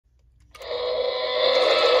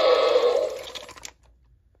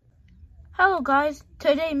know, guys,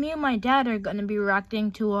 today me and my dad are gonna be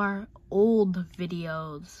reacting to our old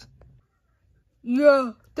videos.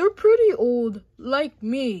 Yeah, they're pretty old, like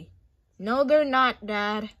me. No, they're not,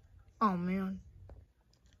 Dad. Oh, man.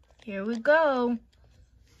 Here we go.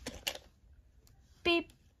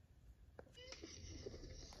 Beep.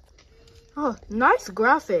 Oh, nice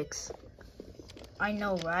graphics. I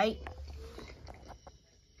know, right?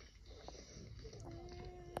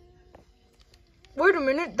 Wait a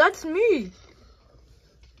minute, that's me.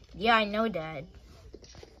 Yeah, I know, Dad.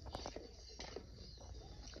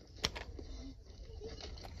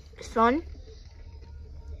 Son,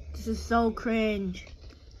 this is so cringe.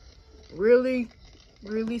 Really?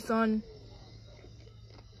 Really, son?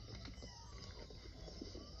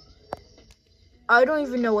 I don't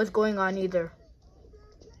even know what's going on either.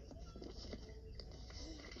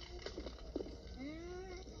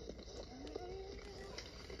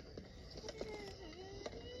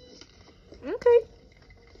 Okay.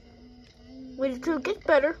 Wait till it gets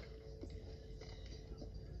better.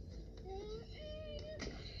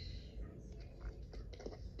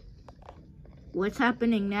 What's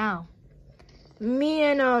happening now? Me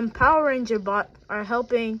and Power Ranger Bot are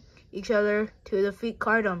helping each other to defeat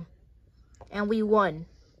Cardum. And we won.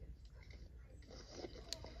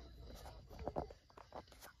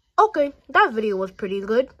 Okay, that video was pretty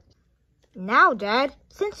good. Now, Dad,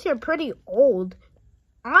 since you're pretty old,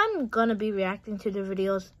 I'm gonna be reacting to the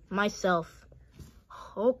videos myself.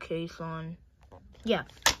 Okay, son. Yeah.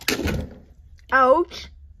 Ouch.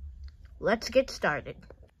 Let's get started.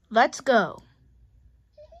 Let's go.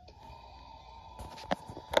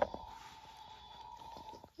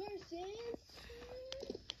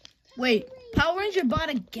 Wait, Power Ranger Bot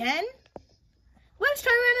again? What's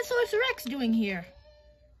Tyrannosaurus Rex doing here?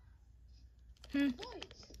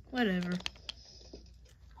 Whatever.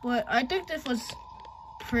 But I think this was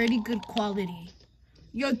pretty good quality.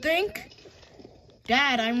 You think?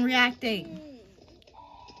 Dad, I'm reacting.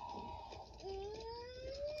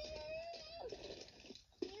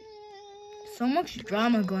 So much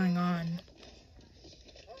drama going on.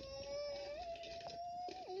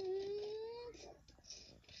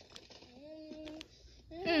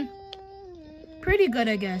 Pretty good,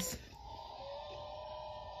 I guess.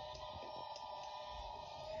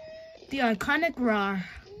 The iconic roar.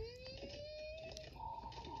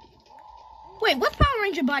 Wait, what's Power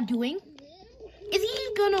Ranger Bot doing? Is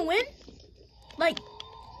he gonna win? Like,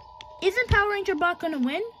 isn't Power Ranger Bot gonna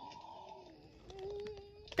win?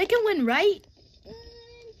 They can win, right?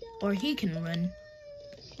 Or he can win.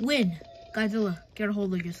 Win. Godzilla, get a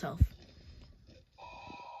hold of yourself.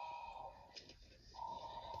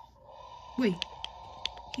 Wait.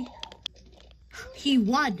 He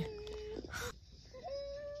won.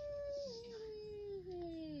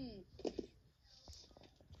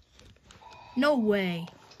 No way.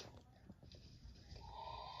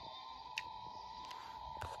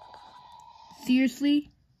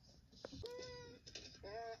 Seriously?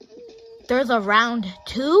 There's a round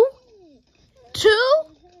 2? 2?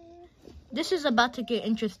 This is about to get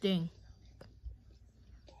interesting.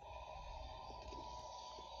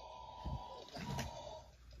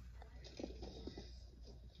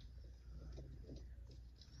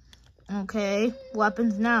 Okay, what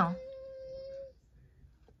happens now?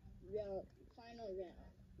 Final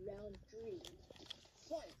round 3.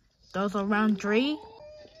 Fight. Those are round 3?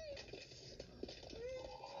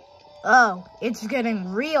 Oh, it's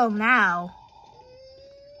getting real now.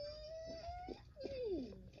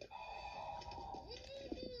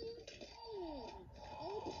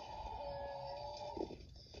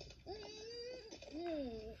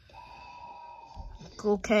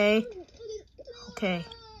 Okay. Okay.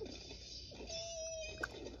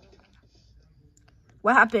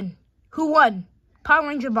 What happened? Who won? Power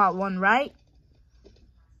Ranger Bot won, right?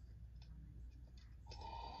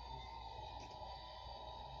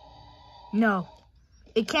 No,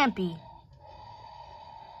 it can't be.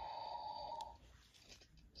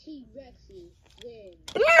 Rexy win.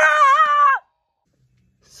 No!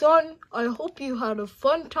 Son, I hope you had a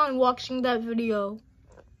fun time watching that video.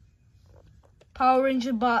 Power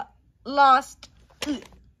Ranger Bot lost.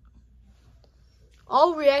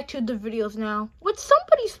 I'll react to the videos now with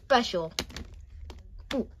somebody special.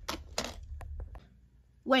 Ooh.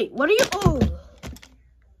 Wait, what are you? Oh,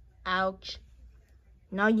 ouch.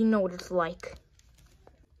 Now you know what it's like.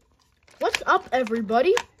 What's up,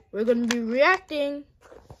 everybody? We're gonna be reacting.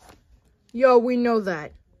 Yo, we know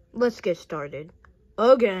that. Let's get started.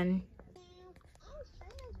 Again.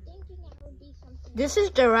 This is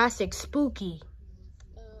Jurassic Spooky.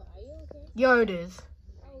 Are you okay? Yeah, it is.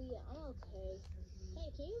 Oh yeah, I'm okay. Hey,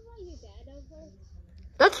 can you invite your dad over?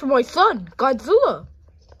 That's my son, Godzilla.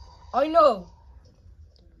 I know.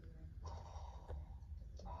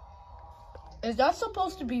 Is that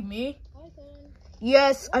supposed to be me? Hi, son.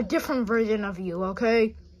 Yes, a different version of you,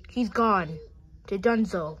 okay? He's gone to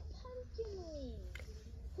Dunzo. Pumpkin ring.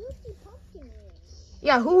 Who's the pumpkin ring?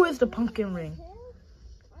 Yeah, who is the pumpkin ring?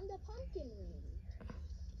 I'm the pumpkin ring.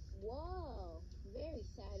 Wow, very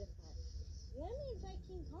satisfying. Let me invite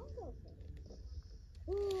King Kong over.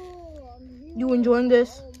 Ooh, I'm here. You enjoying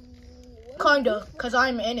this? What is Kinda, this? cause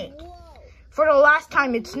I'm in it. Whoa. For the last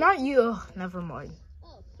time, it's not you. Never mind.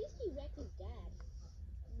 Oh, PC Rex's dad.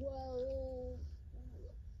 Well,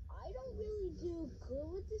 I don't really do good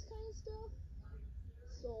with this kind of stuff.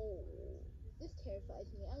 So, this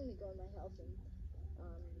terrifies me. I'm gonna go in my house and,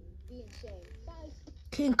 be insane. Bye.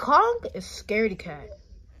 King Kong is scaredy cat.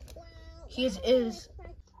 Wow. He is.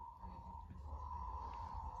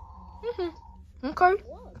 Okay.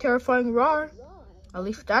 Whoa. Terrifying roar. Right. At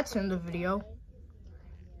least that's in the video.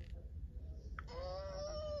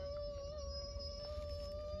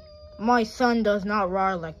 My son does not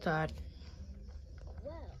roar like that.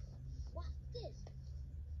 Well, what's this?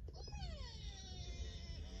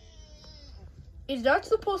 Is that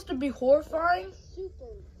supposed to be horrifying? Super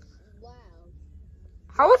loud.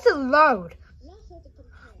 How is it loud? Not such a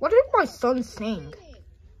complaint. What did my son sing?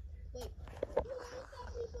 Wait, who is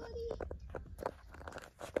everybody?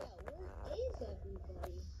 Yeah, where is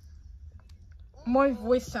everybody? My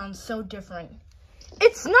voice sounds so different.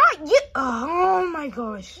 It's not you. Oh my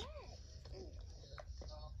gosh.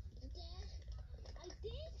 I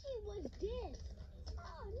think it was this.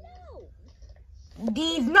 Oh no!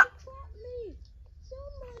 These not. Trap me!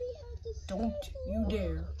 Somebody had to save Don't you me.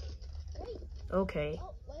 dare. Wait, Okay.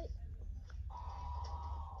 oh wait.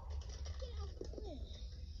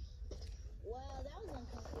 Wow, that was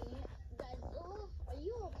inconvenient. Godzilla, are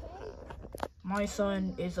you okay? My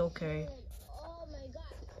son is okay. Oh my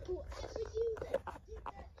god, whoever you did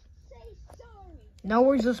that, say sorry. Now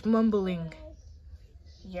we're just mumbling.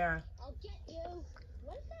 Yeah. I'll get you.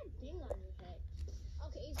 What is that thing on your head?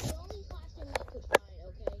 Okay, it's the only costume I could find,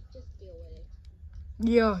 okay? Just deal with it.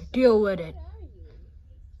 Yeah, deal with it. What are you?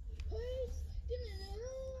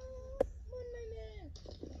 Hey, my man.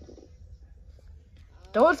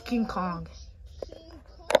 That was King Kong. King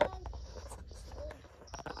Kong.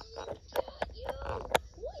 Got you.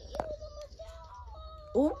 What? You almost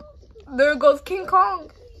got. Oop. There goes King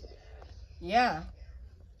Kong. Yeah.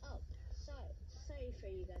 Oh, sorry for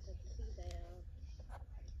you guys. I see that.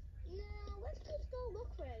 Now let's just go look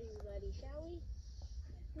for everybody, shall we?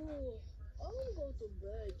 Ooh, I want to go to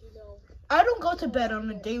bed. You know. I don't go to bed on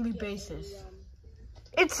a daily basis.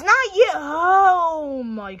 It's not you. Oh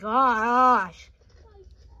my gosh.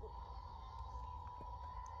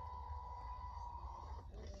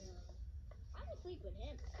 I'm asleep with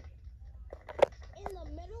him. In the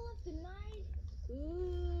middle of the night.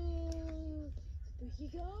 Ooh. Spooky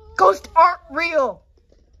ghost. Ghosts aren't real.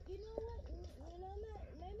 You know what?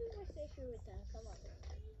 Maybe we're safer with them. Come on.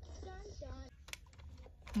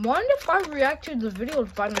 Dun. Mind if I react to the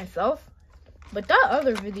videos by myself? But that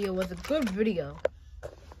other video was a good video.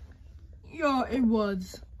 Yeah, it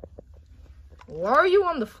was. Why are you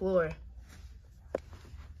on the floor?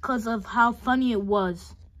 Because of how funny it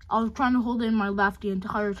was. I was trying to hold it in my laugh the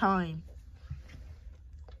entire time.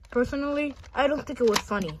 Personally, I don't think it was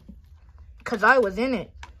funny. Because I was in it.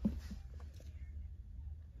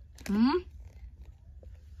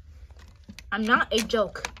 I'm not a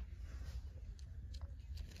joke.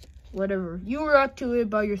 Whatever. You react to it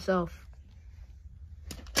by yourself.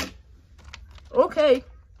 Okay. Is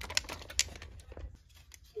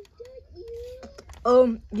that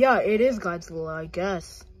you? Yeah, it is Godzilla, I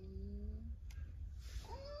guess.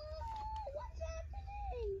 What's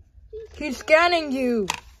happening? He's scanning you.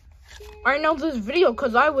 I know this video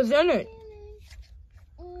because I was in it.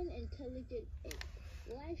 Unintelligent ape.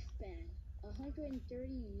 Lifespan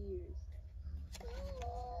 130 years.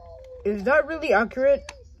 Is that really accurate?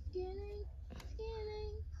 Scanning.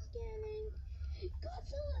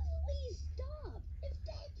 Godzilla, please stop. If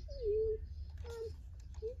that's you, can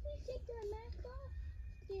you please take that mask off?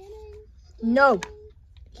 Scanning. No,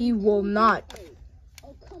 he will not.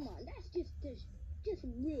 Oh, come on. That's just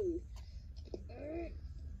rude.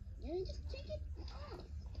 Just take it off.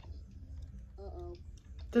 Uh-oh.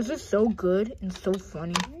 This is so good and so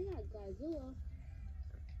funny. You're not Godzilla.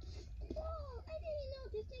 Oh, I didn't know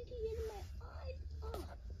this thing can get in my eyes. Oh,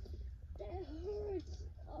 that hurts.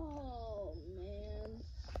 Oh, man.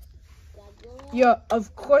 Godzilla. Yeah,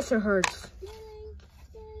 of course it hurts. Scanning.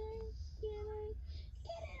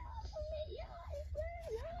 Get it off of me. Yeah, it's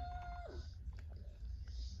burning.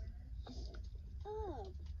 Oh,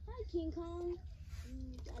 King Kong?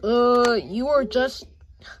 You were just...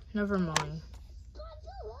 Never mind.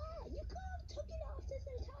 Godzilla! You could have took it off this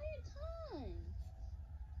entire time!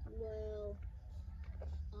 Well,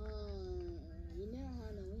 you know how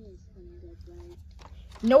Halloween is coming up, right?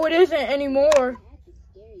 No, it isn't anymore. I had to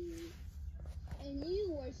scare you. And you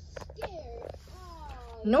were scared.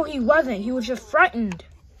 Oh, No, he wasn't. He was just frightened.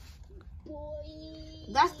 boy.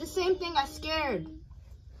 That's the same thing I scared.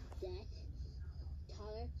 That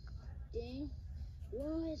taller thing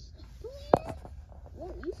was clear.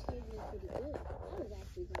 Well, you scared me pretty good. I was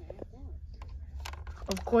actually gonna act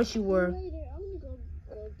out. Of course you were. Later, I'm gonna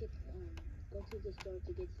go to the store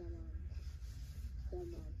to get some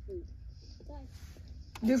food. Bye.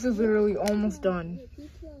 This is literally almost done. Is it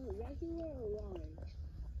pizza regular or large?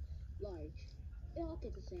 Large. They all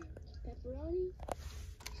get the same. Pepperoni?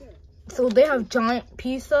 Sure. So they have giant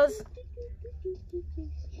pizzas.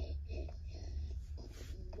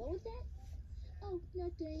 What was that? Oh,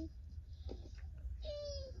 nothing.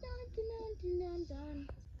 Dun.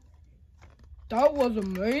 That was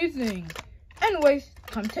amazing. Anyways,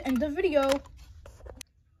 time to end the video.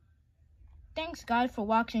 Thanks guys for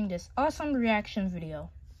watching this awesome reaction video.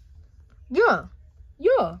 Yeah.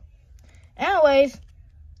 Anyways,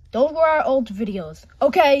 those were our old videos.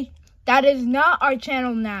 Okay, that is not our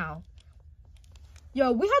channel now.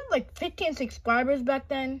 Yo, we had like 15 subscribers back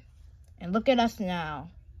then. And look at us now.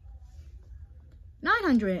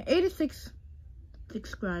 986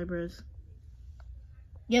 subscribers.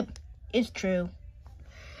 Yep, it's true.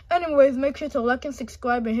 Anyways, make sure to like and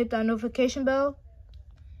subscribe and hit that notification bell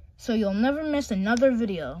so you'll never miss another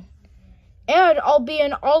video. And I'll be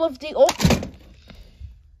in all of the old...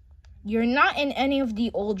 You're not in any of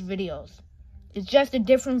the old videos. It's just a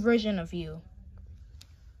different version of you.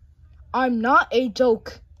 I'm not a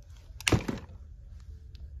joke.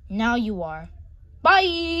 Now you are. Bye!